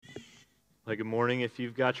Good morning. If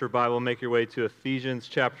you've got your Bible, make your way to Ephesians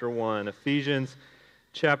chapter 1. Ephesians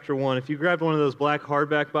chapter 1. If you grabbed one of those black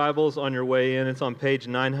hardback Bibles on your way in, it's on page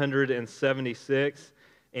 976.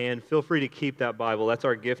 And feel free to keep that Bible. That's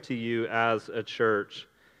our gift to you as a church.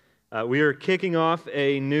 We are kicking off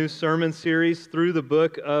a new sermon series through the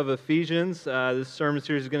book of Ephesians. This sermon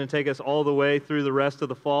series is going to take us all the way through the rest of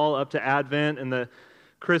the fall up to Advent and the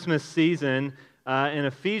Christmas season. And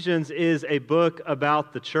Ephesians is a book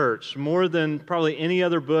about the church. More than probably any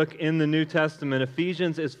other book in the New Testament,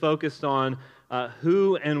 Ephesians is focused on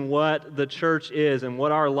who and what the church is and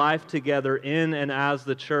what our life together in and as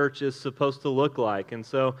the church is supposed to look like. And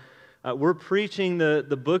so we're preaching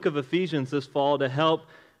the book of Ephesians this fall to help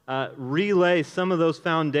relay some of those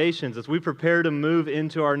foundations as we prepare to move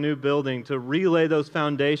into our new building, to relay those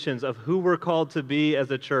foundations of who we're called to be as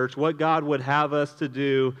a church, what God would have us to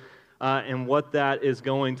do, and what that is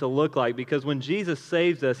going to look like. Because when Jesus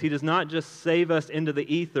saves us, He does not just save us into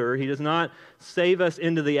the ether. He does not save us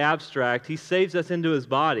into the abstract. He saves us into His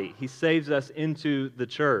body. He saves us into the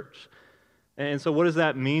church. And so what does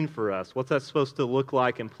that mean for us? What's that supposed to look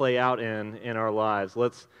like and play out in our lives?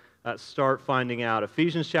 Let's start finding out.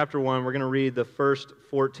 Ephesians chapter 1, we're going to read the first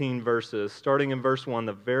 14 verses. Starting in verse 1,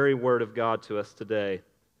 the very word of God to us today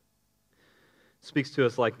speaks to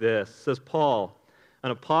us like this. It says, Paul, an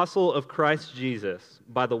apostle of Christ Jesus,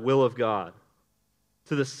 by the will of God,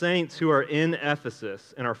 to the saints who are in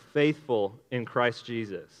Ephesus and are faithful in Christ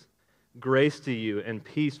Jesus, grace to you and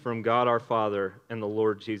peace from God our Father and the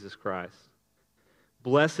Lord Jesus Christ.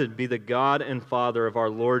 Blessed be the God and Father of our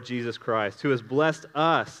Lord Jesus Christ, who has blessed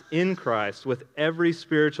us in Christ with every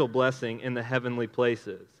spiritual blessing in the heavenly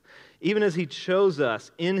places, even as He chose us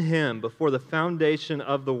in Him before the foundation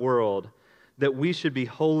of the world, that we should be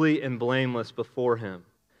holy and blameless before Him.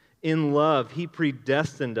 In love, He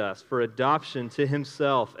predestined us for adoption to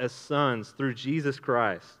Himself as sons through Jesus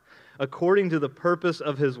Christ, according to the purpose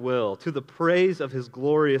of His will, to the praise of His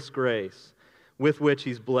glorious grace, with which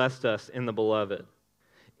He's blessed us in the Beloved.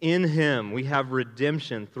 In Him we have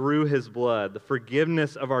redemption through His blood, the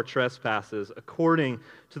forgiveness of our trespasses, according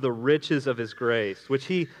to the riches of His grace, which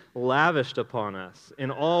He lavished upon us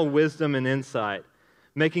in all wisdom and insight,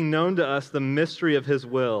 making known to us the mystery of His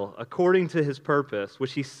will, according to His purpose,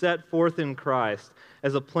 which He set forth in Christ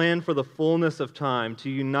as a plan for the fullness of time to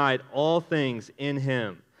unite all things in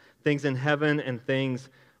Him, things in heaven and things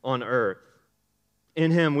on earth.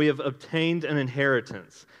 In Him we have obtained an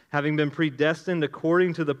inheritance, having been predestined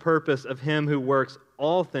according to the purpose of Him who works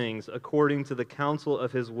all things according to the counsel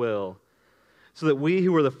of His will, so that we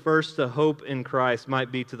who were the first to hope in Christ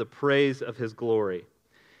might be to the praise of His glory.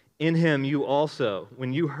 In Him you also,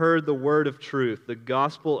 when you heard the word of truth, the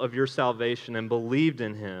gospel of your salvation, and believed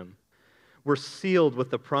in Him, were sealed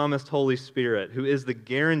with the promised Holy Spirit, who is the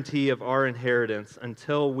guarantee of our inheritance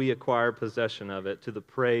until we acquire possession of it, to the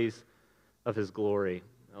praise of His glory.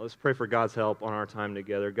 Now let's pray for God's help on our time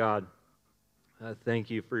together. God,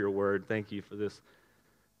 thank you for your word. Thank you for this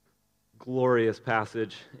glorious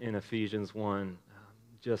passage in Ephesians 1.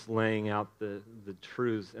 Just laying out the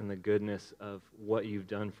truths and the goodness of what you've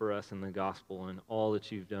done for us in the gospel and all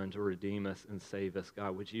that you've done to redeem us and save us.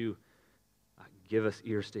 God, would you give us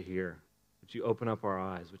ears to hear? Would you open up our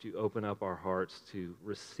eyes? Would you open up our hearts to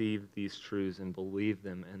receive these truths and believe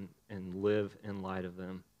them and live in light of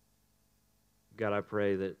them? God, I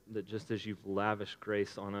pray that just as you've lavished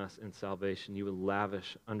grace on us in salvation, you would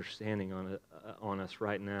lavish understanding on us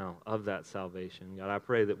right now of that salvation. God, I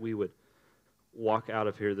pray that we would walk out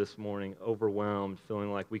of here this morning overwhelmed, feeling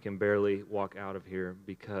like we can barely walk out of here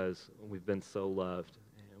because we've been so loved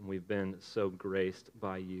and we've been so graced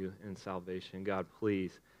by you in salvation. God,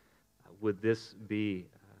 please, would this be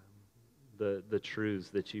the truths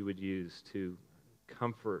that you would use to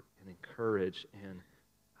comfort and encourage and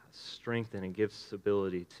strengthen and give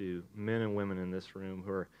stability to men and women in this room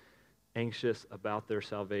who are anxious about their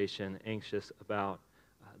salvation, anxious about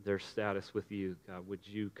their status with you. God, would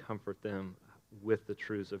you comfort them with the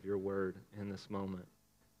truths of your word in this moment?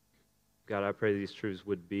 God, I pray these truths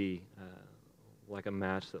would be like a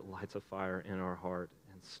match that lights a fire in our heart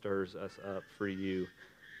and stirs us up for you,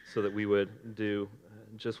 so that we would do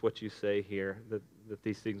just what you say here, that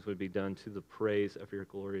these things would be done to the praise of your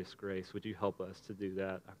glorious grace. Would you help us to do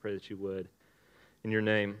that? I pray that you would. In your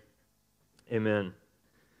name, amen.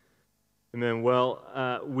 Amen.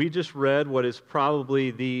 Well, we just read what is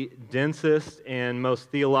probably the densest and most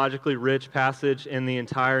theologically rich passage in the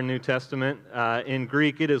entire New Testament. In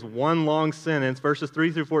Greek, it is one long sentence. Verses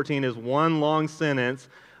 3 through 14 is one long sentence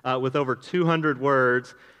with over 200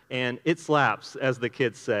 words, and it slaps, as the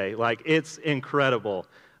kids say. Like, it's incredible.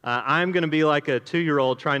 I'm going to be like a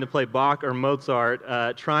 2-year-old trying to play Bach or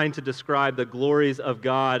Mozart, trying to describe the glories of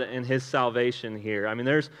God and His salvation here. I mean,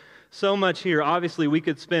 there's so much here. Obviously, we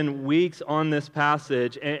could spend weeks on this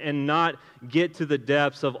passage and not get to the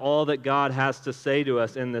depths of all that God has to say to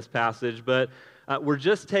us in this passage, but we're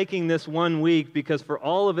just taking this 1 week because for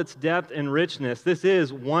all of its depth and richness, this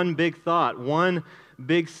is one big thought, one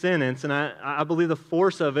big sentence, and I believe the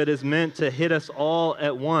force of it is meant to hit us all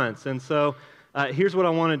at once. And so here's what I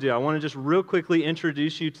want to do. I want to just real quickly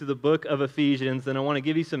introduce you to the book of Ephesians, and I want to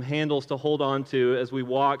give you some handles to hold on to as we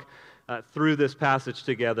walk through this passage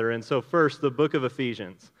together. And so first, the book of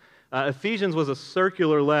Ephesians. Ephesians was a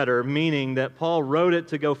circular letter, meaning that Paul wrote it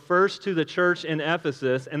to go first to the church in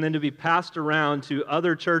Ephesus and then to be passed around to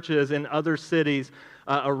other churches in other cities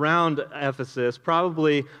around Ephesus,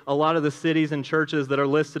 probably a lot of the cities and churches that are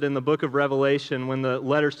listed in the book of Revelation when the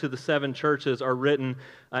letters to the 7 churches are written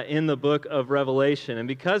in the book of Revelation. And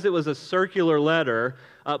because it was a circular letter,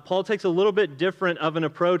 Paul takes a little bit different of an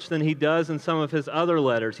approach than he does in some of his other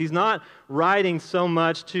letters. He's not writing so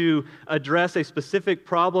much to address a specific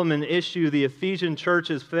problem and issue the Ephesian church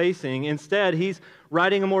is facing. Instead, he's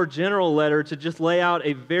writing a more general letter to just lay out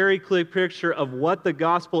a very clear picture of what the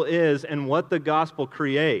gospel is and what the gospel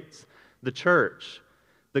creates, the church.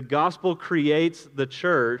 The gospel creates the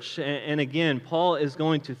church, and again, Paul is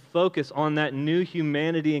going to focus on that new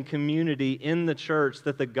humanity and community in the church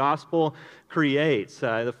that the gospel creates.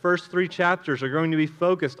 The first 3 chapters are going to be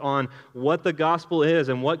focused on what the gospel is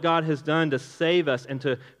and what God has done to save us and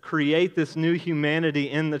to create this new humanity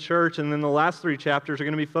in the church, and then the last 3 chapters are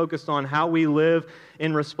going to be focused on how we live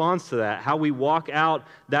in response to that, how we walk out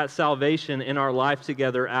that salvation in our life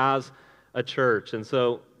together as a church. And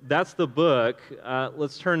so that's the book.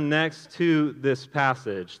 Let's turn next to this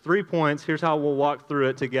passage. 3 points. Here's how we'll walk through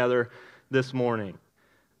it together this morning.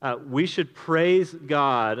 We should praise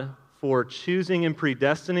God for choosing and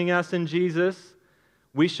predestining us in Jesus.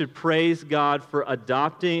 We should praise God for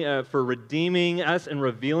for redeeming us and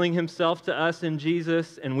revealing Himself to us in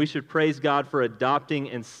Jesus. And we should praise God for adopting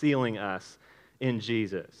and sealing us in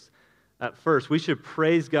Jesus. First, we should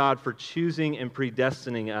praise God for choosing and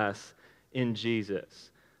predestining us in Jesus.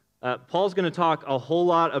 Paul's going to talk a whole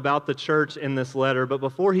lot about the church in this letter, but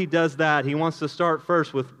before he does that, he wants to start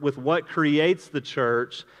first with what creates the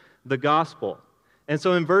church, the gospel. And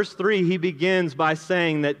so in verse 3, he begins by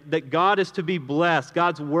saying that God is to be blessed,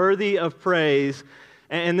 God's worthy of praise,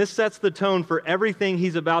 and this sets the tone for everything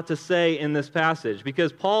he's about to say in this passage,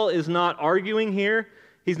 because Paul is not arguing here,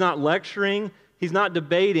 he's not lecturing, he's not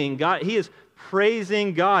debating. He is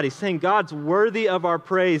praising God. He's saying God's worthy of our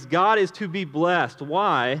praise. God is to be blessed.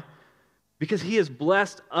 Why? Because He has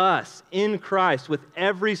blessed us in Christ with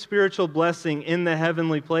every spiritual blessing in the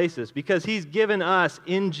heavenly places. Because He's given us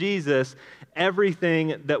in Jesus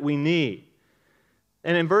everything that we need.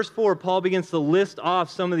 And in verse 4, Paul begins to list off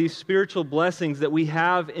some of these spiritual blessings that we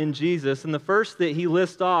have in Jesus. And the first that he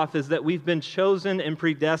lists off is that we've been chosen and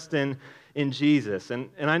predestined in Jesus. And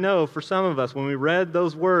I know for some of us, when we read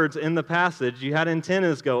those words in the passage, you had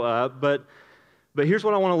antennas go up, but here's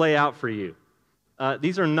what I want to lay out for you.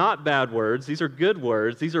 These are not bad words. These are good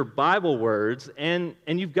words. These are Bible words, and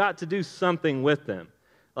you've got to do something with them.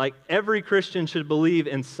 Like every Christian should believe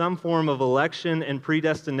in some form of election and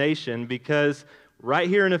predestination, because right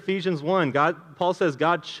here in Ephesians 1, Paul says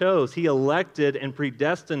God chose, He elected and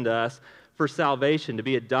predestined us for salvation, to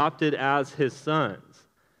be adopted as His sons.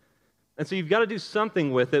 And so you've got to do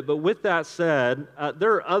something with it, but with that said,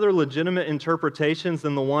 there are other legitimate interpretations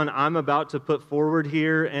than the one I'm about to put forward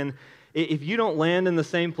here, and if you don't land in the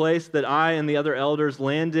same place that I and the other elders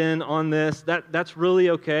land in on this, that's really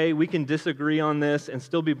okay. We can disagree on this and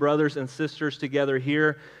still be brothers and sisters together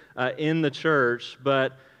here in the church,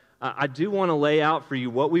 but I do want to lay out for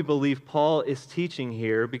you what we believe Paul is teaching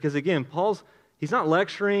here, because again, he's not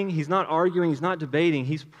lecturing, he's not arguing, he's not debating,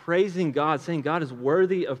 he's praising God, saying God is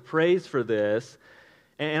worthy of praise for this.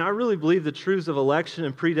 And I really believe the truths of election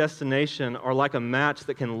and predestination are like a match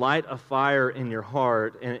that can light a fire in your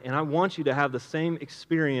heart. And I want you to have the same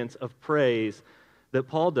experience of praise that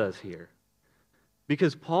Paul does here.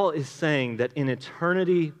 Because Paul is saying that in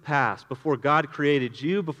eternity past, before God created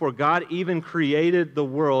you, before God even created the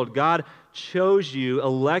world, God chose you,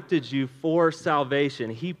 elected you for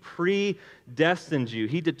salvation. He predestined you.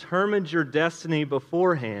 He determined your destiny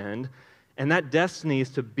beforehand, and that destiny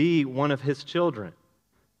is to be one of His children.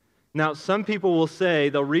 Now, some people will say,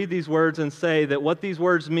 they'll read these words and say that what these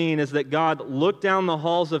words mean is that God looked down the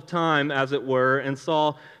halls of time, as it were, and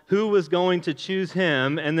saw who was going to choose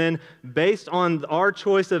him, and then based on our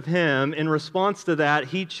choice of him, in response to that,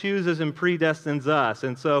 he chooses and predestines us.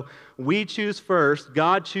 And so we choose first,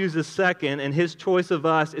 God chooses second, and his choice of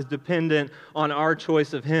us is dependent on our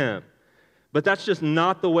choice of him. But that's just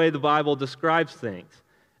not the way the Bible describes things.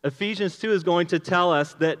 Ephesians 2 is going to tell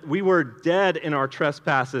us that we were dead in our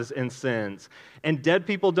trespasses and sins. And dead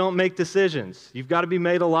people don't make decisions. You've got to be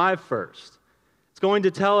made alive first. It's going to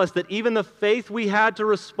tell us that even the faith we had to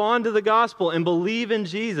respond to the gospel and believe in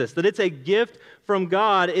Jesus, that it's a gift from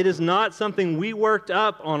God, it is not something we worked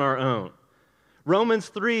up on our own. Romans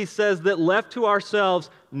 3 says that left to ourselves,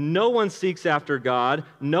 no one seeks after God,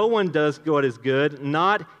 no one does what is good,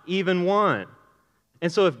 not even one.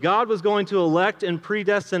 And so if God was going to elect and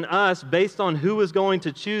predestine us based on who was going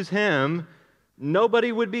to choose him,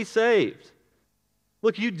 nobody would be saved.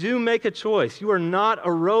 Look, you do make a choice. You are not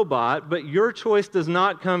a robot, but your choice does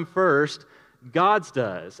not come first. God's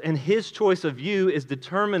does. And his choice of you is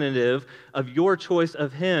determinative of your choice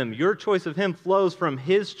of him. Your choice of him flows from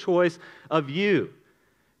his choice of you.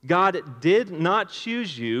 God did not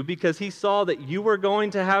choose you because he saw that you were going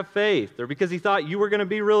to have faith, or because he thought you were going to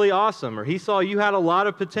be really awesome, or he saw you had a lot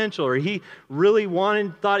of potential, or he really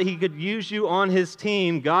thought he could use you on his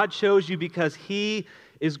team. God chose you because he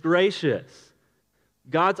is gracious.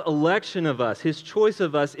 God's election of us, his choice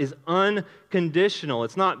of us, is unconditional.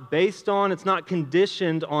 It's not based on, it's not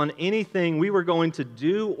conditioned on anything we were going to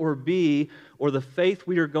do or be, or the faith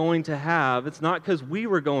we are going to have. It's not because we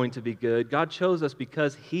were going to be good. God chose us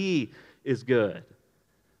because he is good.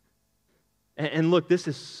 And look, this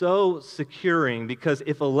is so securing, because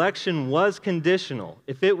if election was conditional,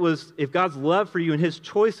 if God's love for you and his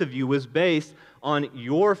choice of you was based on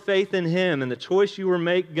your faith in him and the choice you were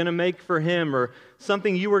going to make for him, or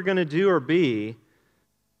something you were going to do or be,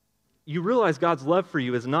 you realize God's love for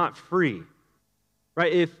you is not free,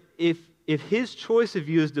 right? If his choice of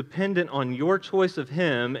you is dependent on your choice of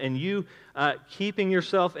him, and you keeping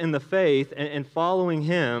yourself in the faith and following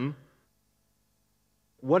him,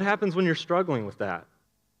 what happens when you're struggling with that?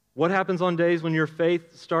 What happens on days when your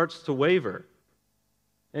faith starts to waver?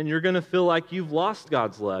 And you're going to feel like you've lost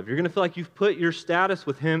God's love. You're going to feel like you've put your status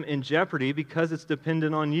with him in jeopardy because it's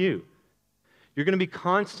dependent on you. You're going to be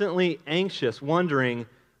constantly anxious, wondering,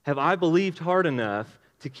 have I believed hard enough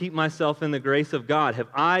to keep myself in the grace of God? Have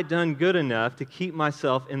I done good enough to keep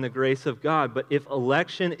myself in the grace of God? But if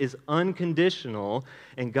election is unconditional,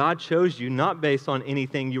 and God chose you not based on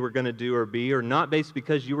anything you were going to do or be, or not based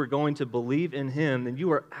because you were going to believe in him, then you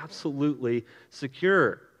are absolutely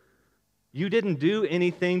secure. You didn't do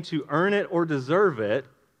anything to earn it or deserve it,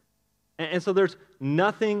 and so there's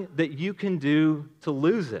nothing that you can do to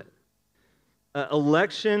lose it.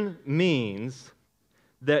 Election means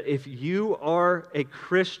that if you are a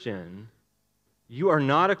Christian, you are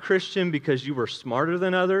not a Christian because you were smarter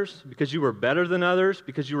than others, because you were better than others,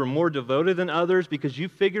 because you were more devoted than others, because you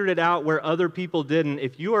figured it out where other people didn't.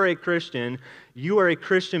 If you are a Christian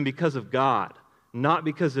because of God, not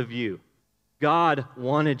because of you. God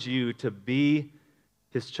wanted you to be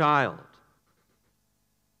his child.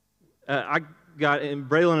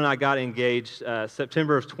 Braylon and I got engaged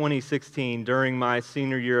September of 2016 during my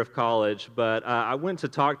senior year of college, but I went to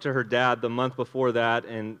talk to her dad the month before that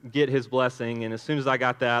and get his blessing, and as soon as I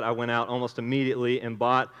got that, I went out almost immediately and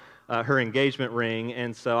bought her engagement ring,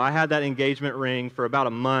 and so I had that engagement ring for about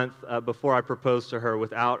a month before I proposed to her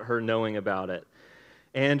without her knowing about it.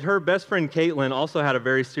 And her best friend, Caitlin, also had a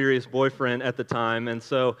very serious boyfriend at the time. And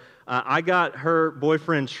so I got her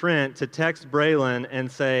boyfriend, Trent, to text Braylon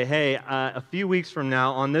and say, hey, a few weeks from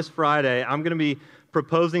now, on this Friday, I'm going to be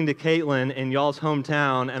proposing to Caitlin in y'all's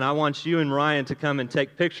hometown, and I want you and Ryan to come and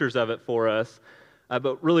take pictures of it for us.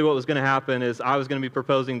 But really what was going to happen is I was going to be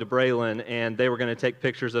proposing to Braylon, and they were going to take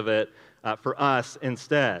pictures of it for us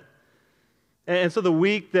instead. And so the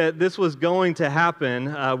week that this was going to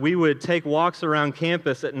happen, we would take walks around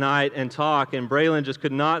campus at night and talk, and Braylon just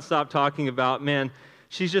could not stop talking about, man,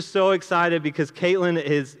 she's just so excited because Caitlin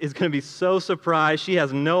is going to be so surprised. She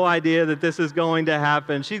has no idea that this is going to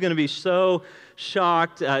happen. She's going to be so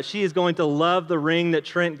shocked. She is going to love the ring that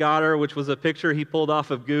Trent got her, which was a picture he pulled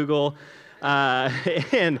off of Google.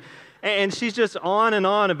 And she's just on and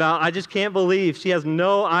on about, I just can't believe she has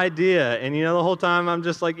no idea. And the whole time I'm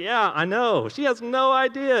just like, yeah, I know. She has no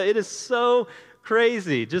idea. It is so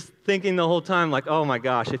crazy. Just thinking the whole time like, oh my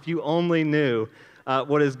gosh, if you only knew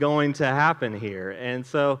what is going to happen here. And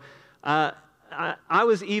so I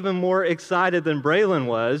was even more excited than Braylon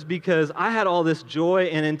was because I had all this joy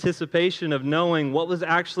and anticipation of knowing what was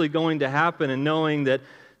actually going to happen and knowing that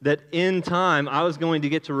in time I was going to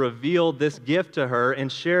get to reveal this gift to her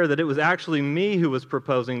and share that it was actually me who was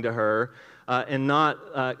proposing to her and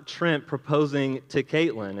not Trent proposing to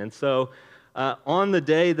Caitlin. And so on the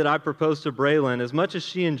day that I proposed to Braylon, as much as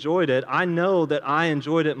she enjoyed it, I know that I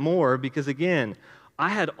enjoyed it more because, again, I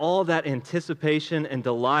had all that anticipation and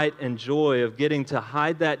delight and joy of getting to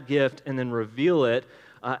hide that gift and then reveal it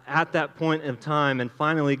at that point in time and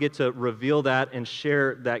finally get to reveal that and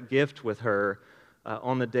share that gift with her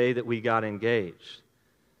on the day that we got engaged.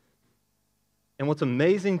 And what's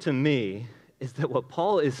amazing to me is that what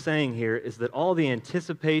Paul is saying here is that all the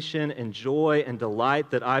anticipation and joy and delight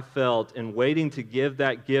that I felt in waiting to give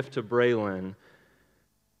that gift to Braylon,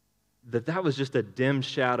 that was just a dim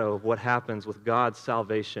shadow of what happens with God's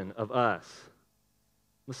salvation of us.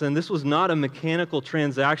 Listen, this was not a mechanical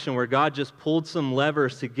transaction where God just pulled some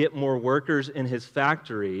levers to get more workers in his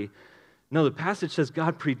factory. No, the passage says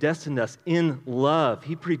God predestined us in love.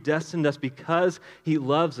 He predestined us because he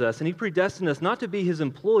loves us. And he predestined us not to be his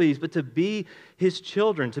employees, but to be his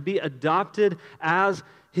children, to be adopted as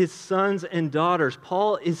his sons and daughters.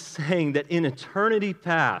 Paul is saying that in eternity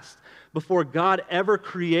past, before God ever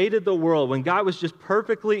created the world, when God was just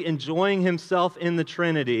perfectly enjoying himself in the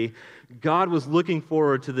Trinity, God was looking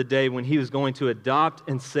forward to the day when he was going to adopt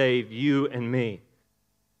and save you and me.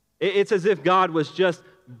 It's as if God was just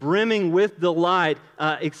brimming with delight,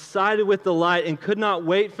 excited with delight, and could not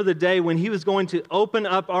wait for the day when he was going to open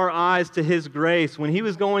up our eyes to his grace, when he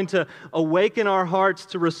was going to awaken our hearts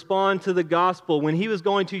to respond to the gospel, when he was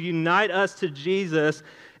going to unite us to Jesus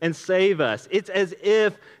and save us. It's as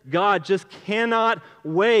if God just cannot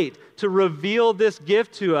wait to reveal this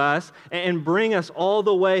gift to us and bring us all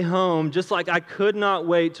the way home, just like I could not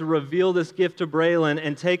wait to reveal this gift to Braylon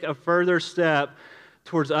and take a further step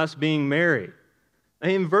towards us being married.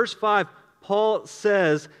 In verse 5, Paul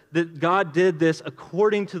says that God did this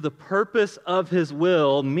according to the purpose of his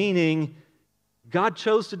will, meaning God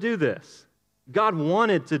chose to do this. God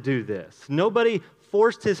wanted to do this. Nobody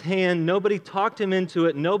forced his hand. Nobody talked him into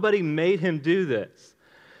it. Nobody made him do this.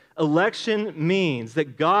 Election means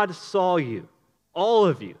that God saw you, all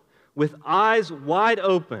of you, with eyes wide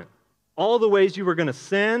open, all the ways you were going to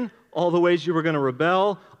sin, all the ways you were going to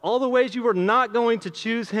rebel, all the ways you were not going to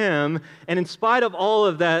choose him, and in spite of all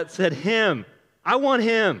of that, said, him, I want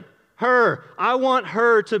him, her, I want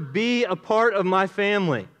her to be a part of my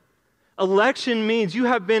family. Election means you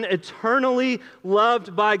have been eternally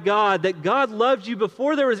loved by God, that God loved you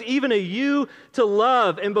before there was even a you to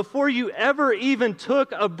love, and before you ever even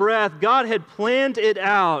took a breath, God had planned it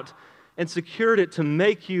out and secured it to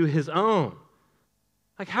make you his own.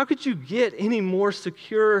 Like, how could you get any more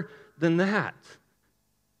secure than that?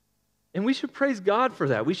 And we should praise God for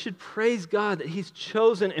that. We should praise God that he's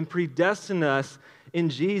chosen and predestined us in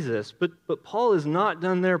Jesus. But Paul is not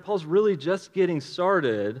done there. Paul's really just getting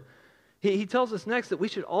started. He tells us next that we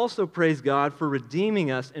should also praise God for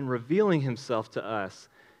redeeming us and revealing himself to us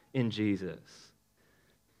in Jesus.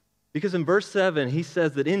 Because in verse 7, he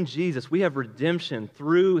says that in Jesus we have redemption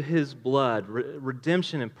through his blood,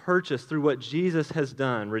 redemption and purchase through what Jesus has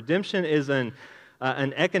done. Redemption is an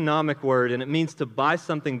economic word, and it means to buy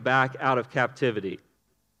something back out of captivity.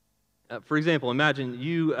 For example, imagine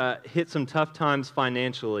you hit some tough times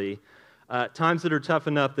financially, times that are tough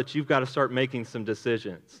enough that you've got to start making some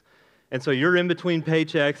decisions. And so you're in between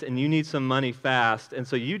paychecks and you need some money fast, and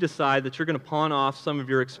so you decide that you're going to pawn off some of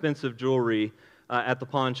your expensive jewelry at the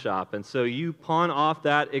pawn shop. And so you pawn off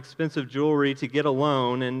that expensive jewelry to get a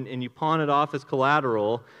loan, and you pawn it off as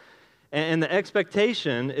collateral. And the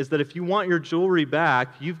expectation is that if you want your jewelry back,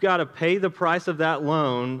 you've got to pay the price of that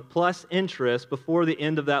loan plus interest before the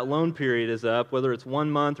end of that loan period is up, whether it's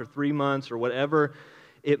 1 month or 3 months or whatever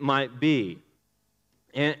it might be.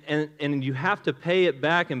 And you have to pay it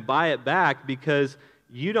back and buy it back because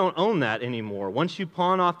you don't own that anymore. Once you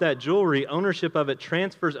pawn off that jewelry, ownership of it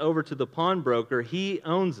transfers over to the pawnbroker. He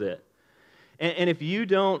owns it. And if you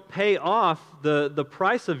don't pay off the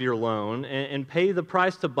price of your loan and pay the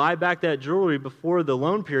price to buy back that jewelry before the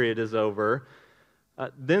loan period is over,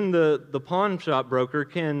 then the pawn shop broker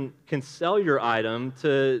can sell your item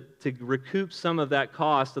to recoup some of that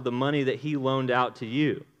cost of the money that he loaned out to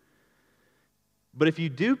you. But if you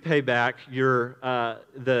do pay back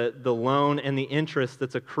the loan and the interest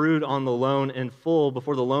that's accrued on the loan in full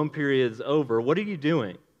before the loan period is over, what are you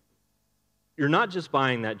doing? You're not just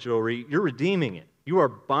buying that jewelry, you're redeeming it. You are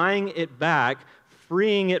buying it back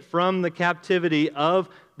freeing it from the captivity of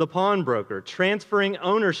the pawnbroker, transferring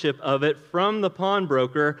ownership of it from the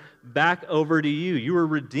pawnbroker back over to you. You are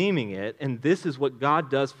redeeming it, and this is what God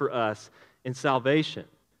does for us in salvation.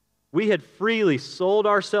 We had freely sold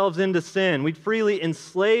ourselves into sin. We'd freely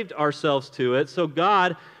enslaved ourselves to it, so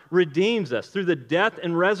God redeems us. Through the death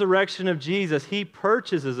and resurrection of Jesus, He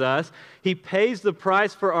purchases us, He pays the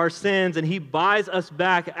price for our sins, and He buys us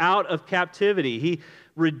back out of captivity. He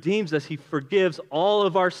redeems us. He forgives all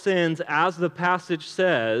of our sins, as the passage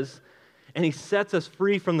says, and He sets us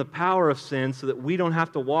free from the power of sin so that we don't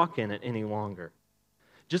have to walk in it any longer.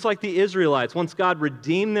 Just like the Israelites, once God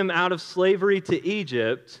redeemed them out of slavery to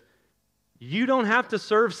Egypt, you don't have to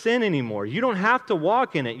serve sin anymore. You don't have to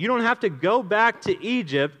walk in it. You don't have to go back to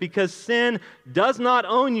Egypt because sin does not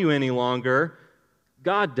own you any longer.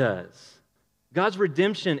 God does. God's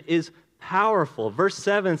redemption is powerful. Verse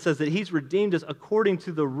 7 says that He's redeemed us according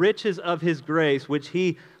to the riches of His grace, which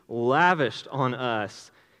He lavished on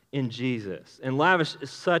us in Jesus. And lavish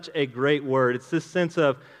is such a great word. It's this sense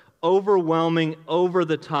of overwhelming,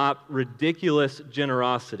 over-the-top, ridiculous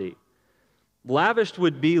generosity. Lavished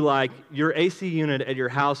would be like your AC unit at your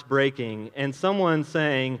house breaking and someone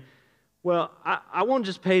saying, well, I won't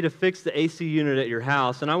just pay to fix the AC unit at your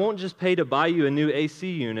house, and I won't just pay to buy you a new AC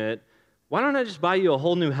unit. Why don't I just buy you a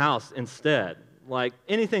whole new house instead? Like,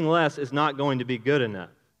 anything less is not going to be good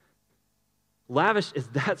enough. Lavish is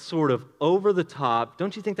that sort of over-the-top,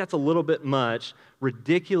 don't you think that's a little bit much,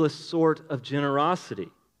 ridiculous sort of generosity.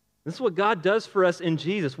 This is what God does for us in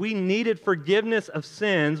Jesus. We needed forgiveness of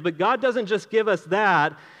sins, but God doesn't just give us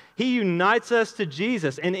that. He unites us to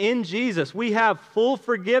Jesus, and in Jesus, we have full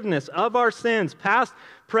forgiveness of our sins, past,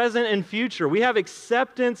 present, and future. We have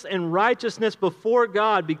acceptance and righteousness before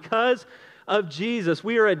God because of Jesus.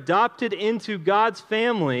 We are adopted into God's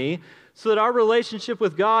family so that our relationship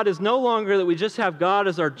with God is no longer that we just have God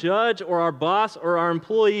as our judge or our boss or our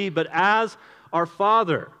employee, but as our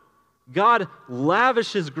Father. God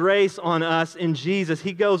lavishes grace on us in Jesus.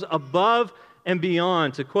 He goes above and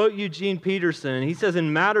beyond. To quote Eugene Peterson, he says,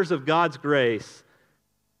 in matters of God's grace,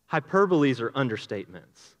 hyperboles are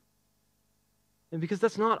understatements. And because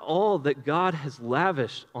that's not all that God has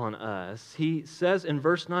lavished on us, He says in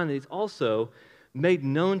verse 9 that He's also made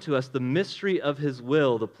known to us the mystery of His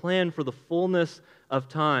will, the plan for the fullness of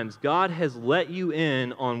times. God has let you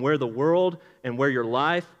in on where the world and where your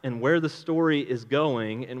life and where the story is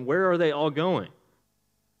going, and where are they all going?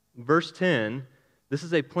 Verse 10, this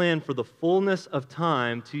is a plan for the fullness of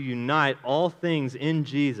time to unite all things in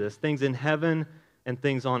Jesus, things in heaven and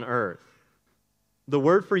things on earth. The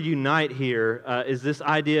word for unite here is this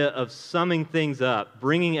idea of summing things up,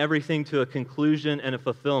 bringing everything to a conclusion and a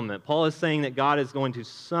fulfillment. Paul is saying that God is going to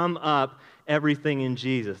sum up everything in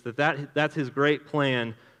Jesus, that's His great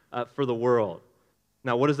plan for the world.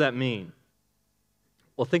 Now, what does that mean?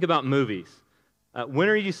 Well, think about movies. When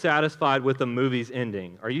are you satisfied with a movie's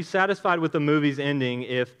ending? Are you satisfied with the movie's ending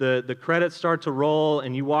if the credits start to roll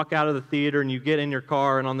and you walk out of the theater and you get in your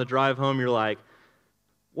car and on the drive home you're like,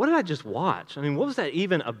 what did I just watch? I mean, what was that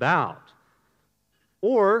even about?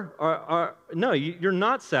 Or, no, you're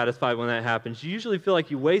not satisfied when that happens. You usually feel like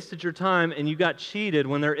you wasted your time and you got cheated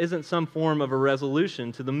when there isn't some form of a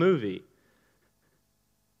resolution to the movie.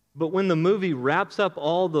 But when the movie wraps up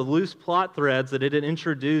all the loose plot threads that it had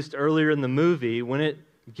introduced earlier in the movie, when it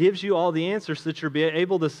gives you all the answers so that you're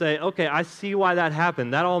able to say, okay, I see why that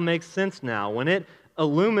happened. That all makes sense now. When it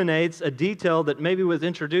illuminates a detail that maybe was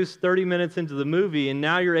introduced 30 minutes into the movie, and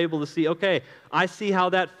now you're able to see, okay, I see how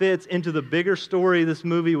that fits into the bigger story this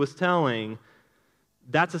movie was telling.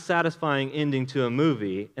 That's a satisfying ending to a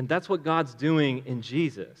movie, and that's what God's doing in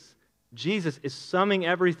Jesus. Jesus is summing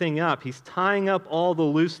everything up. He's tying up all the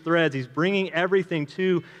loose threads. He's bringing everything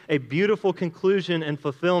to a beautiful conclusion and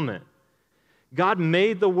fulfillment. God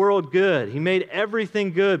made the world good. He made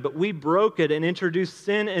everything good, but we broke it and introduced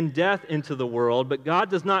sin and death into the world. But God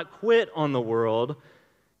does not quit on the world.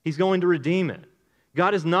 He's going to redeem it.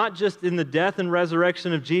 God is not just in the death and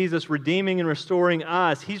resurrection of Jesus redeeming and restoring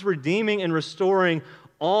us. He's redeeming and restoring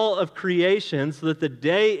all of creation so that the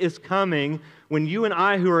day is coming when you and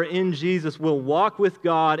I who are in Jesus will walk with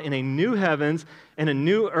God in a new heavens and a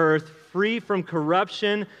new earth, free from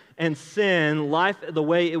corruption and sin, life the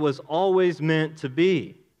way it was always meant to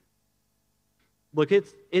be. Look,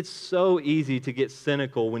 it's so easy to get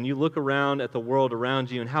cynical when you look around at the world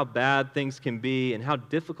around you and how bad things can be and how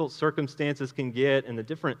difficult circumstances can get and the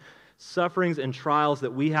different sufferings and trials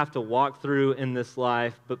that we have to walk through in this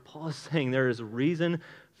life. But Paul is saying there is a reason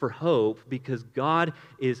for hope because God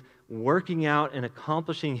is working out and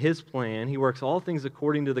accomplishing His plan. He works all things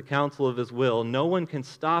according to the counsel of His will. No one can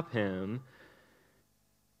stop Him.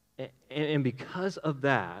 And because of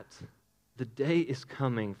that, the day is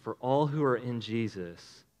coming for all who are in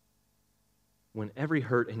Jesus when every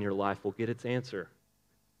hurt in your life will get its answer,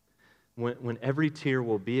 when every tear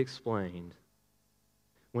will be explained,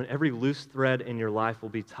 when every loose thread in your life will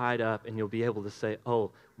be tied up and you'll be able to say,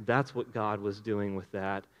 oh, that's what God was doing with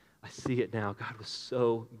that. I see it now. God was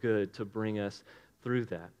so good to bring us through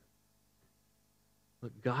that.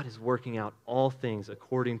 Look, God is working out all things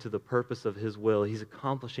according to the purpose of His will. He's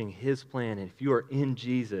accomplishing His plan. And if you are in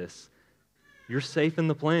Jesus, you're safe in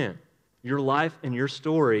the plan. Your life and your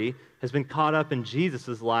story has been caught up in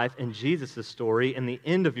Jesus' life and Jesus' story, and the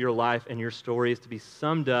end of your life and your story is to be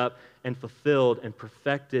summed up and fulfilled and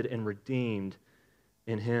perfected and redeemed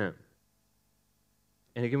in Him.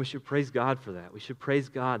 And again, we should praise God for that. We should praise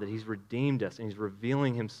God that He's redeemed us and He's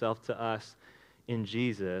revealing Himself to us in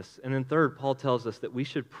Jesus. And then third, Paul tells us that we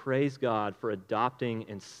should praise God for adopting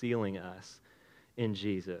and sealing us in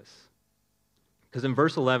Jesus. Because in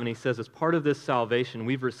verse 11, he says, as part of this salvation,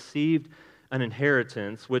 we've received an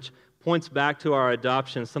inheritance, which points back to our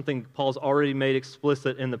adoption, something Paul's already made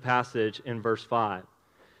explicit in the passage in verse 5.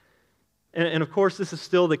 And of course, this is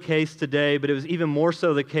still the case today, but it was even more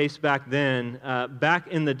so the case back then. Back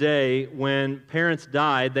in the day, when parents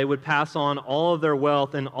died, they would pass on all of their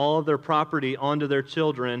wealth and all of their property onto their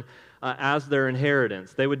children as their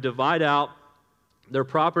inheritance. They would divide out their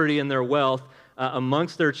property and their wealth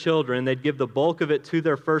amongst their children. They'd give the bulk of it to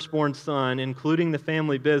their firstborn son, including the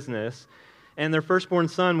family business, and their firstborn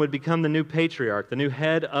son would become the new patriarch, the new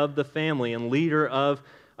head of the family and leader of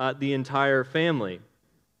the entire family.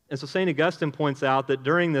 And so St. Augustine points out that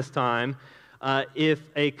during this time, if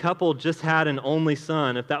a couple just had an only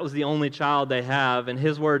son, if that was the only child they have, in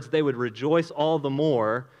his words, they would rejoice all the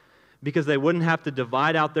more because they wouldn't have to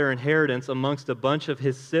divide out their inheritance amongst a bunch of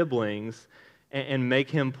his siblings and make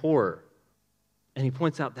him poorer. And he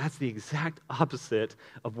points out that's the exact opposite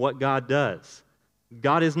of what God does.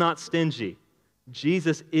 God is not stingy.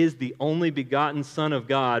 Jesus is the only begotten Son of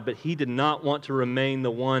God, but He did not want to remain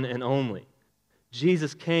the one and only.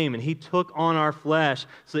 Jesus came and He took on our flesh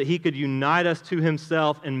so that He could unite us to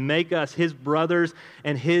Himself and make us His brothers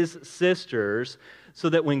and His sisters, so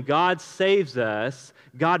that when God saves us,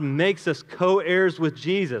 God makes us co-heirs with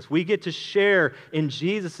Jesus. We get to share in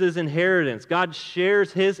Jesus' inheritance. God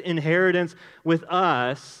shares His inheritance with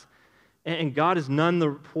us, and God is none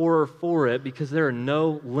the poorer for it because there are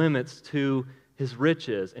no limits to His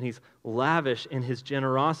riches, and He's lavish in His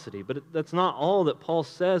generosity. But that's not all that Paul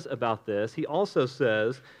says about this. He also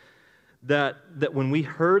says that when we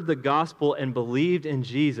heard the gospel and believed in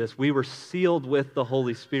Jesus, we were sealed with the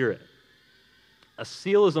Holy Spirit. A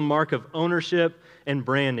seal is a mark of ownership and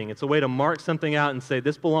branding. It's a way to mark something out and say,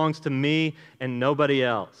 this belongs to me and nobody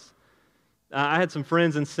else. I had some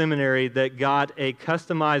friends in seminary that got a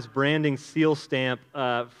customized branding seal stamp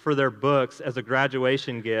for their books as a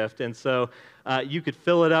graduation gift. And so you could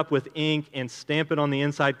fill it up with ink and stamp it on the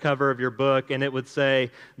inside cover of your book, and it would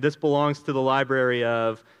say, this belongs to the library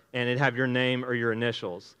of, and it'd have your name or your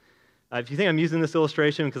initials. If you think I'm using this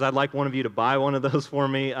illustration because I'd like one of you to buy one of those for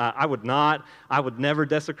me, I would not. I would never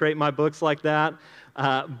desecrate my books like that.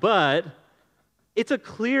 But it's a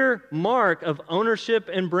clear mark of ownership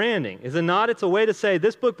and branding, is it not? It's a way to say,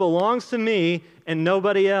 this book belongs to me and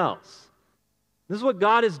nobody else. This is what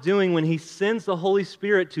God is doing when He sends the Holy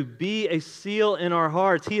Spirit to be a seal in our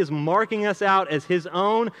hearts. He is marking us out as His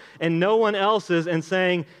own and no one else's and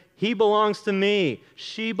saying, he belongs to me,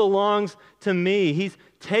 she belongs to me. He's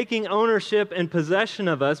taking ownership and possession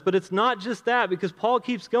of us, but it's not just that, because Paul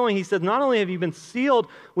keeps going. He says, not only have you been sealed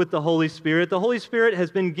with the Holy Spirit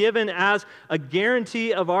has been given as a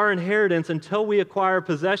guarantee of our inheritance until we acquire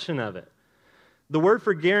possession of it. The word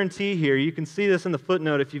for guarantee here, you can see this in the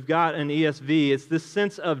footnote if you've got an ESV, it's this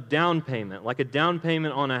sense of down payment, like a down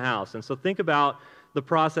payment on a house. And so think about the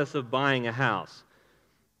process of buying a house.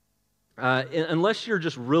 Unless you're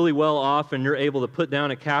just really well off and you're able to put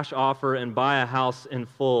down a cash offer and buy a house in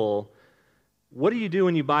full, what do you do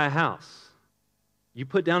when you buy a house? You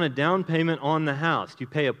put down a down payment on the house. You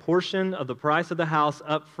pay a portion of the price of the house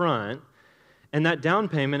up front, and that down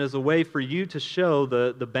payment is a way for you to show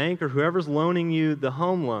the bank or whoever's loaning you the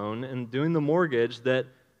home loan and doing the mortgage that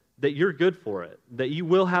you're good for it, that you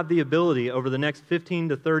will have the ability over the next 15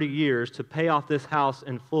 to 30 years to pay off this house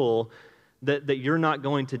in full, that you're not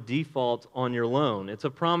going to default on your loan. It's a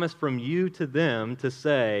promise from you to them to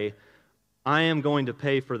say, I am going to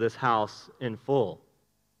pay for this house in full.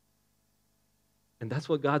 And that's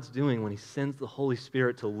what God's doing when He sends the Holy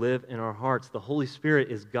Spirit to live in our hearts. The Holy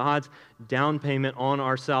Spirit is God's down payment on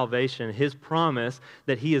our salvation, His promise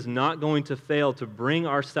that He is not going to fail to bring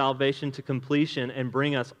our salvation to completion and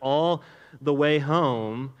bring us all the way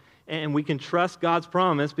home. And we can trust God's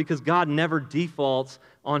promise because God never defaults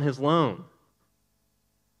on His loan.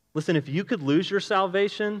 Listen, if you could lose your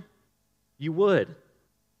salvation, you would.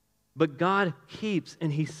 But God keeps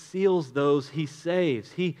and He seals those He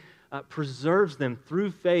saves. He preserves them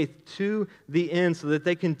through faith to the end so that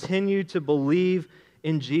they continue to believe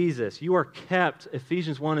in Jesus. You are kept,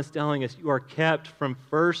 Ephesians 1 is telling us, you are kept from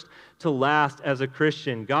first to last as a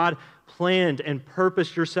Christian. God planned and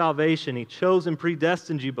purposed your salvation. He chose and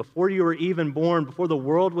predestined you before you were even born, before the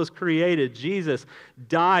world was created. Jesus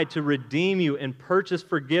died to redeem you and purchase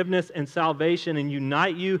forgiveness and salvation and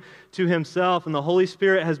unite you to Himself. And the Holy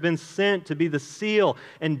Spirit has been sent to be the seal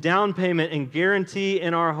and down payment and guarantee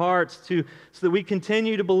in our hearts so that we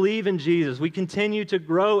continue to believe in Jesus. We continue to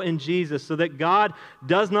grow in Jesus so that God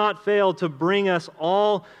does not fail to bring us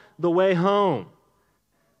all the way home.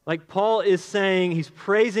 Like Paul is saying, he's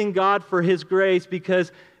praising God for His grace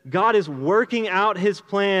because God is working out His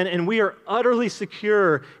plan and we are utterly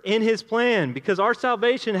secure in His plan because our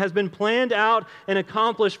salvation has been planned out and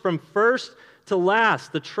accomplished from first to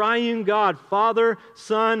last. The triune God, Father,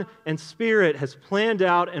 Son, and Spirit has planned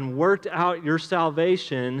out and worked out your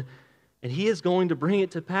salvation, and He is going to bring it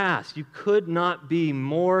to pass. You could not be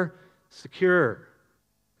more secure.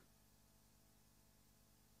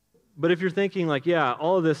 But if you're thinking like, yeah,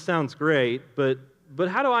 all of this sounds great, but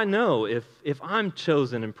how do I know if I'm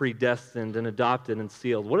chosen and predestined and adopted and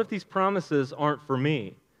sealed? What if these promises aren't for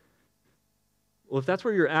me? Well, if that's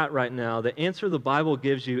where you're at right now, the answer the Bible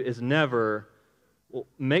gives you is never, well,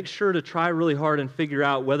 make sure to try really hard and figure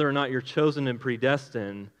out whether or not you're chosen and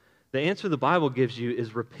predestined. The answer the Bible gives you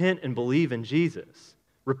is repent and believe in Jesus.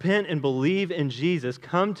 Repent and believe in Jesus.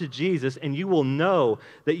 Come to Jesus, and you will know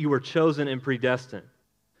that you were chosen and predestined.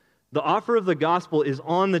 The offer of the gospel is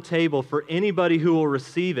on the table for anybody who will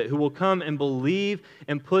receive it, who will come and believe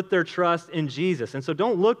and put their trust in Jesus. And so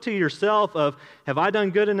don't look to yourself of, have I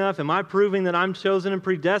done good enough? Am I proving that I'm chosen and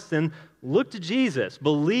predestined? Look to Jesus.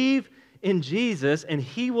 Believe in Jesus, and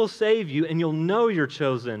He will save you, and you'll know you're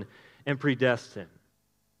chosen and predestined.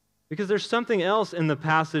 Because there's something else in the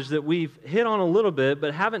passage that we've hit on a little bit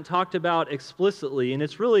but haven't talked about explicitly, and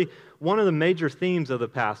it's really one of the major themes of the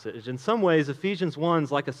passage. In some ways, Ephesians 1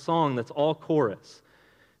 is like a song that's all chorus.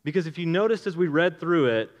 Because if you noticed as we read through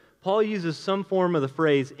it, Paul uses some form of the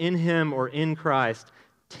phrase in Him or in Christ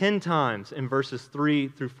 10 times in verses 3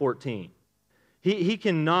 through 14. He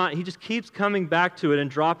just keeps coming back to it and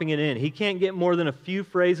dropping it in. He can't get more than a few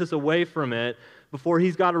phrases away from it before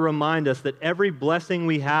he's got to remind us that every blessing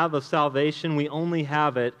we have of salvation, we only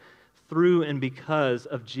have it through and because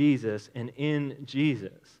of Jesus and in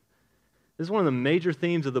Jesus. This is one of the major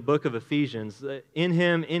themes of the book of Ephesians. In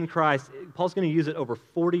Him, in Christ, Paul's going to use it over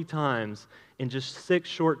 40 times in just 6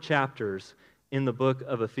 short chapters in the book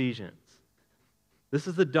of Ephesians. This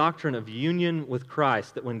is the doctrine of union with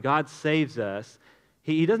Christ, that when God saves us,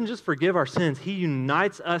 He doesn't just forgive our sins, He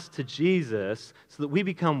unites us to Jesus so that we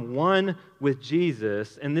become one with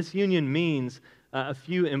Jesus. And this union means a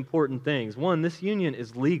few important things. One, this union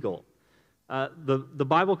is legal. The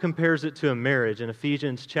Bible compares it to a marriage in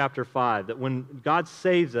Ephesians chapter 5, that when God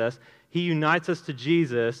saves us, He unites us to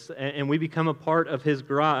Jesus and we become a part of His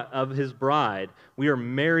bride. We are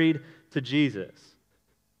married to Jesus.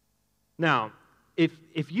 Now,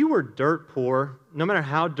 if you were dirt poor, no matter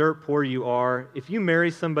how dirt poor you are, if you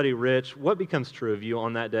marry somebody rich, what becomes true of you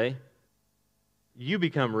on that day? You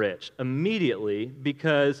become rich immediately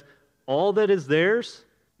because all that is theirs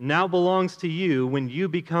now belongs to you when you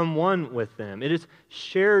become one with them. It is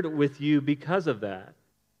shared with you because of that.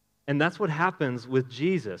 And that's what happens with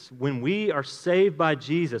Jesus. When we are saved by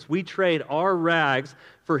Jesus, we trade our rags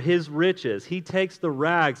for His riches. He takes the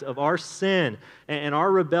rags of our sin and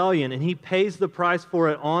our rebellion, and He pays the price for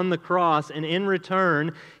it on the cross. And in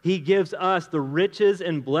return, He gives us the riches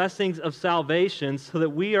and blessings of salvation so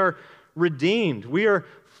that we are redeemed. We are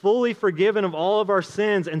fully forgiven of all of our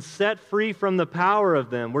sins and set free from the power of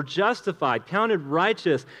them. We're justified, counted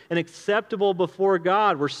righteous, and acceptable before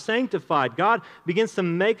God. We're sanctified. God begins to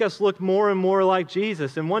make us look more and more like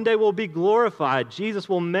Jesus, and one day we'll be glorified. Jesus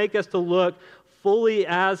will make us to look fully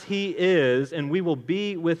as He is, and we will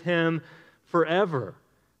be with Him forever.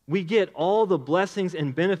 We get all the blessings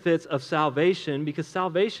and benefits of salvation because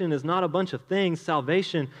salvation is not a bunch of things.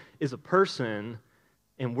 Salvation is a person,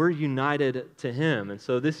 and we're united to Him. And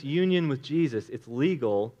so this union with Jesus, it's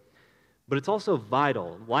legal, but it's also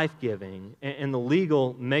vital, life-giving, and the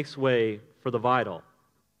legal makes way for the vital.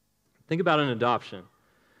 Think about an adoption.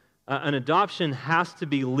 An adoption has to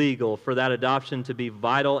be legal for that adoption to be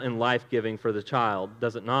vital and life-giving for the child,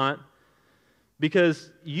 does it not?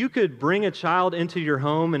 Because you could bring a child into your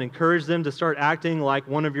home and encourage them to start acting like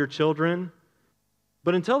one of your children,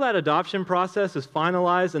 but until that adoption process is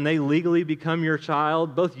finalized and they legally become your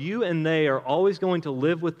child, both you and they are always going to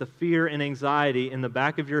live with the fear and anxiety in the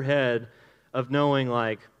back of your head of knowing,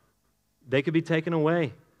 like, they could be taken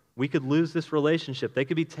away. We could lose this relationship. They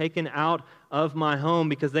could be taken out of my home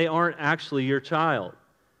because they aren't actually your child.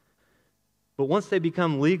 But once they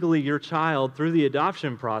become legally your child through the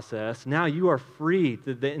adoption process, now you are free,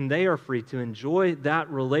 and they are free to enjoy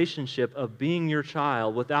that relationship of being your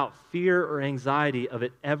child without fear or anxiety of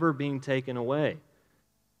it ever being taken away.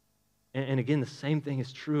 And again, the same thing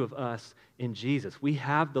is true of us in Jesus. We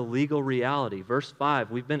have the legal reality. Verse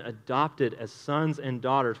 5, we've been adopted as sons and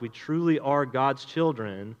daughters. We truly are God's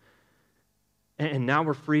children. And now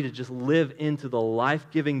we're free to just live into the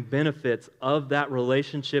life-giving benefits of that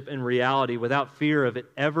relationship and reality without fear of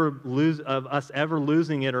us ever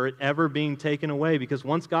losing it or it ever being taken away. Because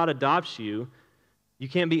once God adopts you, you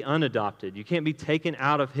can't be unadopted. You can't be taken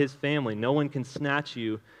out of His family. No one can snatch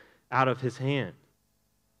you out of His hand.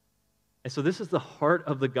 And so this is the heart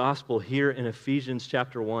of the gospel here in Ephesians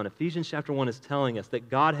chapter 1. Ephesians chapter 1 is telling us that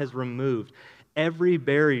God has removed every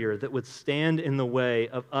barrier that would stand in the way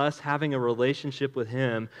of us having a relationship with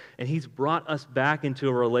Him, and He's brought us back into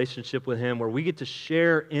a relationship with Him where we get to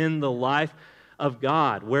share in the life of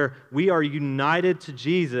God, where we are united to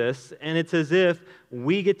Jesus, and it's as if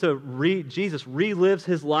we get to Jesus relives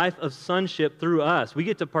His life of sonship through us. We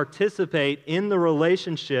get to participate in the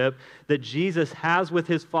relationship that Jesus has with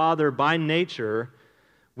His Father by nature.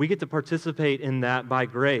 We get to participate in that by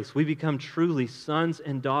grace. We become truly sons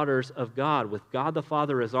and daughters of God, with God the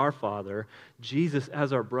Father as our Father, Jesus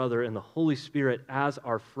as our brother, and the Holy Spirit as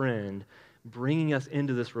our friend, bringing us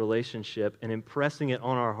into this relationship and impressing it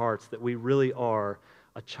on our hearts that we really are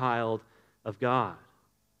a child of God.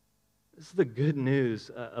 This is the good news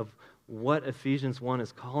of what Ephesians 1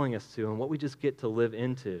 is calling us to and what we just get to live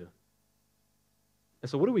into. And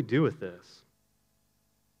so what do we do with this?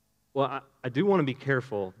 Well, I do want to be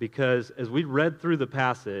careful because as we read through the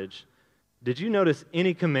passage, did you notice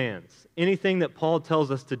any commands, anything that Paul tells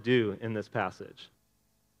us to do in this passage?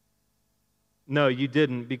 No, you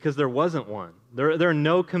didn't, because there wasn't one. There are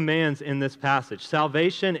no commands in this passage.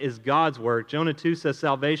 Salvation is God's work. Jonah 2 says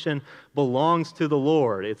salvation belongs to the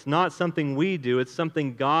Lord. It's not something we do. It's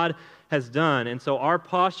something God has done. And so our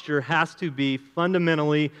posture has to be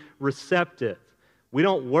fundamentally receptive. We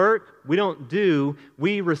don't work, we don't do,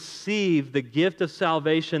 we receive the gift of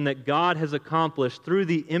salvation that God has accomplished through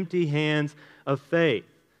the empty hands of faith.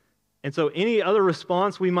 And so any other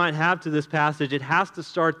response we might have to this passage, it has to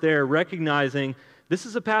start there, recognizing this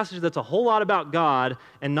is a passage that's a whole lot about God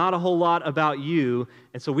and not a whole lot about you.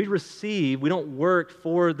 And so we don't work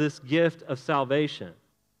for this gift of salvation.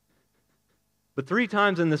 But 3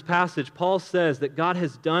 times in this passage, Paul says that God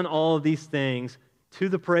has done all of these things to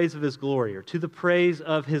the praise of His glory, or to the praise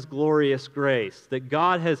of His glorious grace, that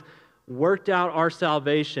God has worked out our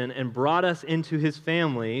salvation and brought us into His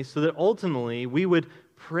family so that ultimately we would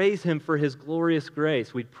praise Him for His glorious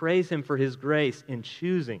grace. We'd praise Him for His grace in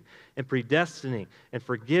choosing and predestining and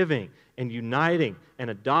forgiving and uniting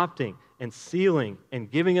and adopting and sealing and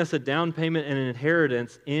giving us a down payment and an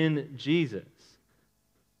inheritance in Jesus.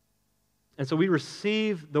 And so we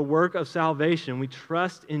receive the work of salvation. We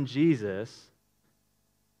trust in Jesus.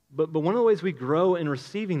 But one of the ways we grow in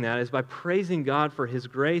receiving that is by praising God for His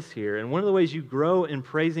grace here. And one of the ways you grow in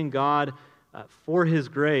praising God for His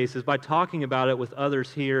grace is by talking about it with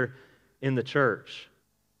others here in the church.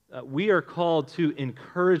 We are called to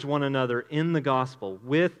encourage one another in the gospel,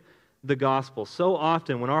 with the gospel. So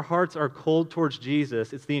often when our hearts are cold towards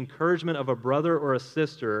Jesus, it's the encouragement of a brother or a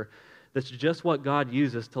sister that's just what God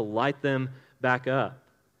uses to light them back up.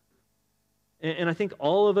 And I think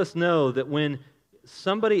all of us know that when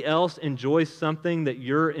somebody else enjoys something that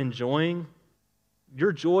you're enjoying,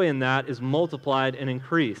 your joy in that is multiplied and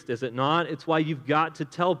increased, is it not? It's why you've got to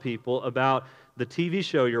tell people about the TV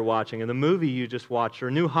show you're watching and the movie you just watched or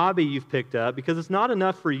a new hobby you've picked up, because it's not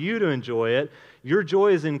enough for you to enjoy it. Your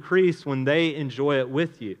joy is increased when they enjoy it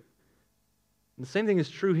with you. And the same thing is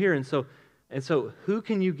true here. And so who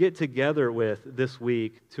can you get together with this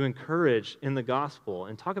week to encourage in the gospel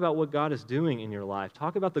and talk about what God is doing in your life?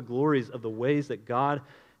 Talk about the glories of the ways that God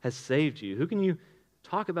has saved you. Who can you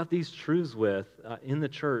talk about these truths with in the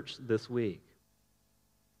church this week?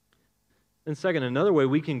 And second, another way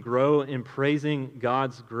we can grow in praising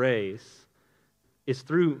God's grace is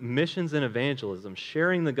through missions and evangelism,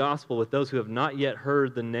 sharing the gospel with those who have not yet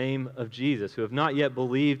heard the name of Jesus, who have not yet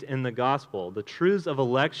believed in the gospel. The truths of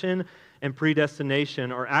election and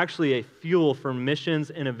predestination are actually a fuel for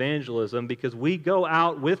missions and evangelism because we go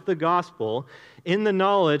out with the gospel in the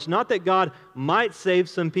knowledge, not that God might save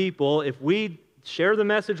some people if we share the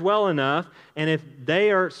message well enough, and if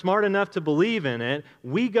they are smart enough to believe in it,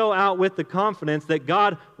 we go out with the confidence that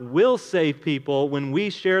God will save people when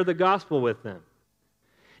we share the gospel with them.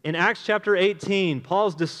 In Acts chapter 18,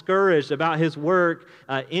 Paul's discouraged about his work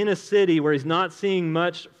in a city where he's not seeing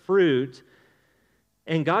much fruit.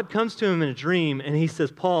 And God comes to him in a dream and he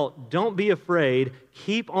says, Paul, don't be afraid.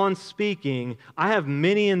 Keep on speaking. I have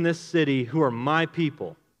many in this city who are my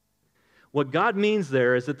people. What God means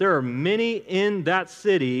there is that there are many in that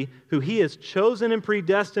city who he has chosen and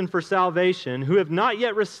predestined for salvation, who have not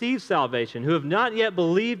yet received salvation, who have not yet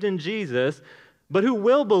believed in Jesus, but who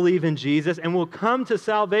will believe in Jesus and will come to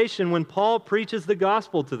salvation when Paul preaches the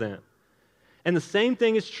gospel to them. And the same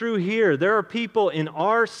thing is true here. There are people in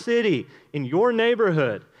our city, in your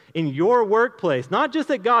neighborhood, in your workplace, not just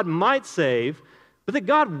that God might save, but that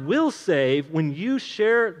God will save when you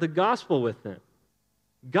share the gospel with them.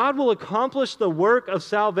 God will accomplish the work of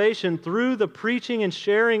salvation through the preaching and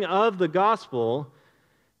sharing of the gospel,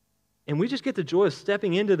 and we just get the joy of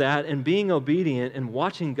stepping into that and being obedient and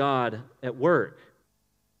watching God at work.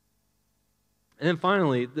 And then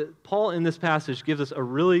finally, Paul in this passage gives us a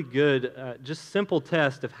really good, just simple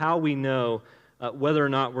test of how we know whether or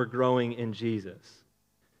not we're growing in Jesus.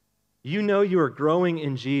 You know you are growing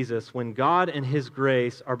in Jesus when God and His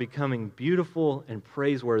grace are becoming beautiful and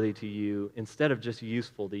praiseworthy to you instead of just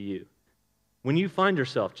useful to you. When you find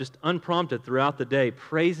yourself just unprompted throughout the day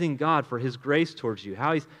praising God for His grace towards you,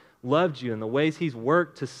 how He's loved you and the ways He's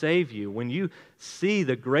worked to save you, when you see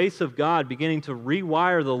the grace of God beginning to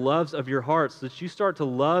rewire the loves of your heart so that you start to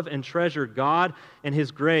love and treasure God and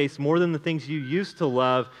His grace more than the things you used to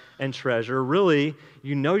love and treasure, really,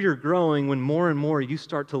 you know you're growing when more and more you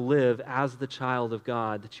start to live as the child of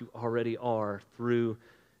God that you already are through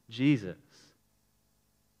Jesus.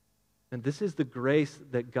 And this is the grace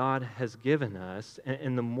that God has given us,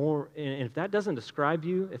 and if that doesn't describe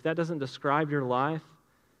you, if that doesn't describe your life,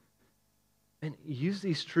 and use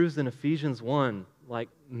these truths in Ephesians 1, like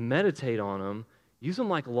meditate on them, use them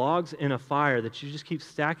like logs in a fire that you just keep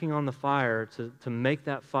stacking on the fire to make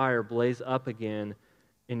that fire blaze up again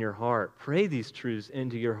in your heart. Pray these truths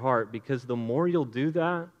into your heart, because the more you'll do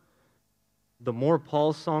that, the more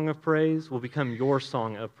Paul's song of praise will become your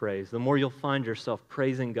song of praise. The more you'll find yourself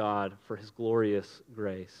praising God for His glorious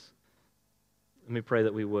grace. Let me pray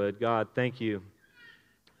that we would. God, thank you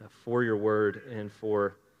for your word and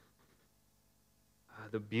for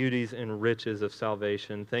the beauties and riches of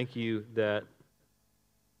salvation. Thank you that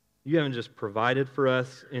you haven't just provided for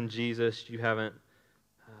us in Jesus. You haven't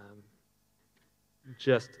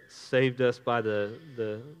just saved us by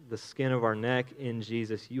the skin of our neck in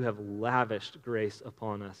Jesus. You have lavished grace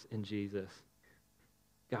upon us in Jesus.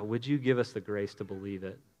 God, would you give us the grace to believe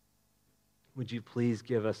it? Would you please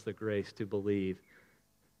give us the grace to believe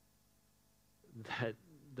that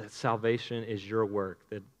salvation is your work,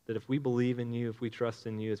 that if we believe in you, if we trust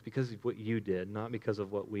in you, it's because of what you did, not because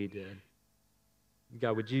of what we did.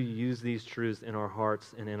 God, would you use these truths in our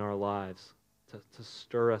hearts and in our lives to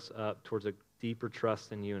stir us up towards a deeper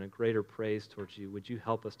trust in you and a greater praise towards you? Would you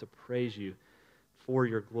help us to praise you for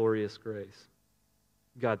your glorious grace?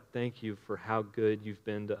 God, thank you for how good you've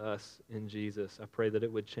been to us in Jesus. I pray that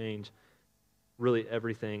it would change really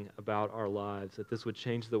everything about our lives, that this would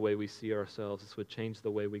change the way we see ourselves, this would change the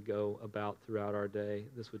way we go about throughout our day,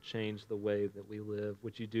 this would change the way that we live.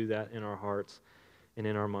 Would you do that in our hearts and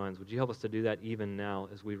in our minds? Would you help us to do that even now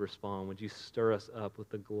as we respond? Would you stir us up with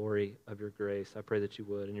the glory of your grace? I pray that you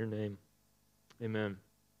would. In your name, amen.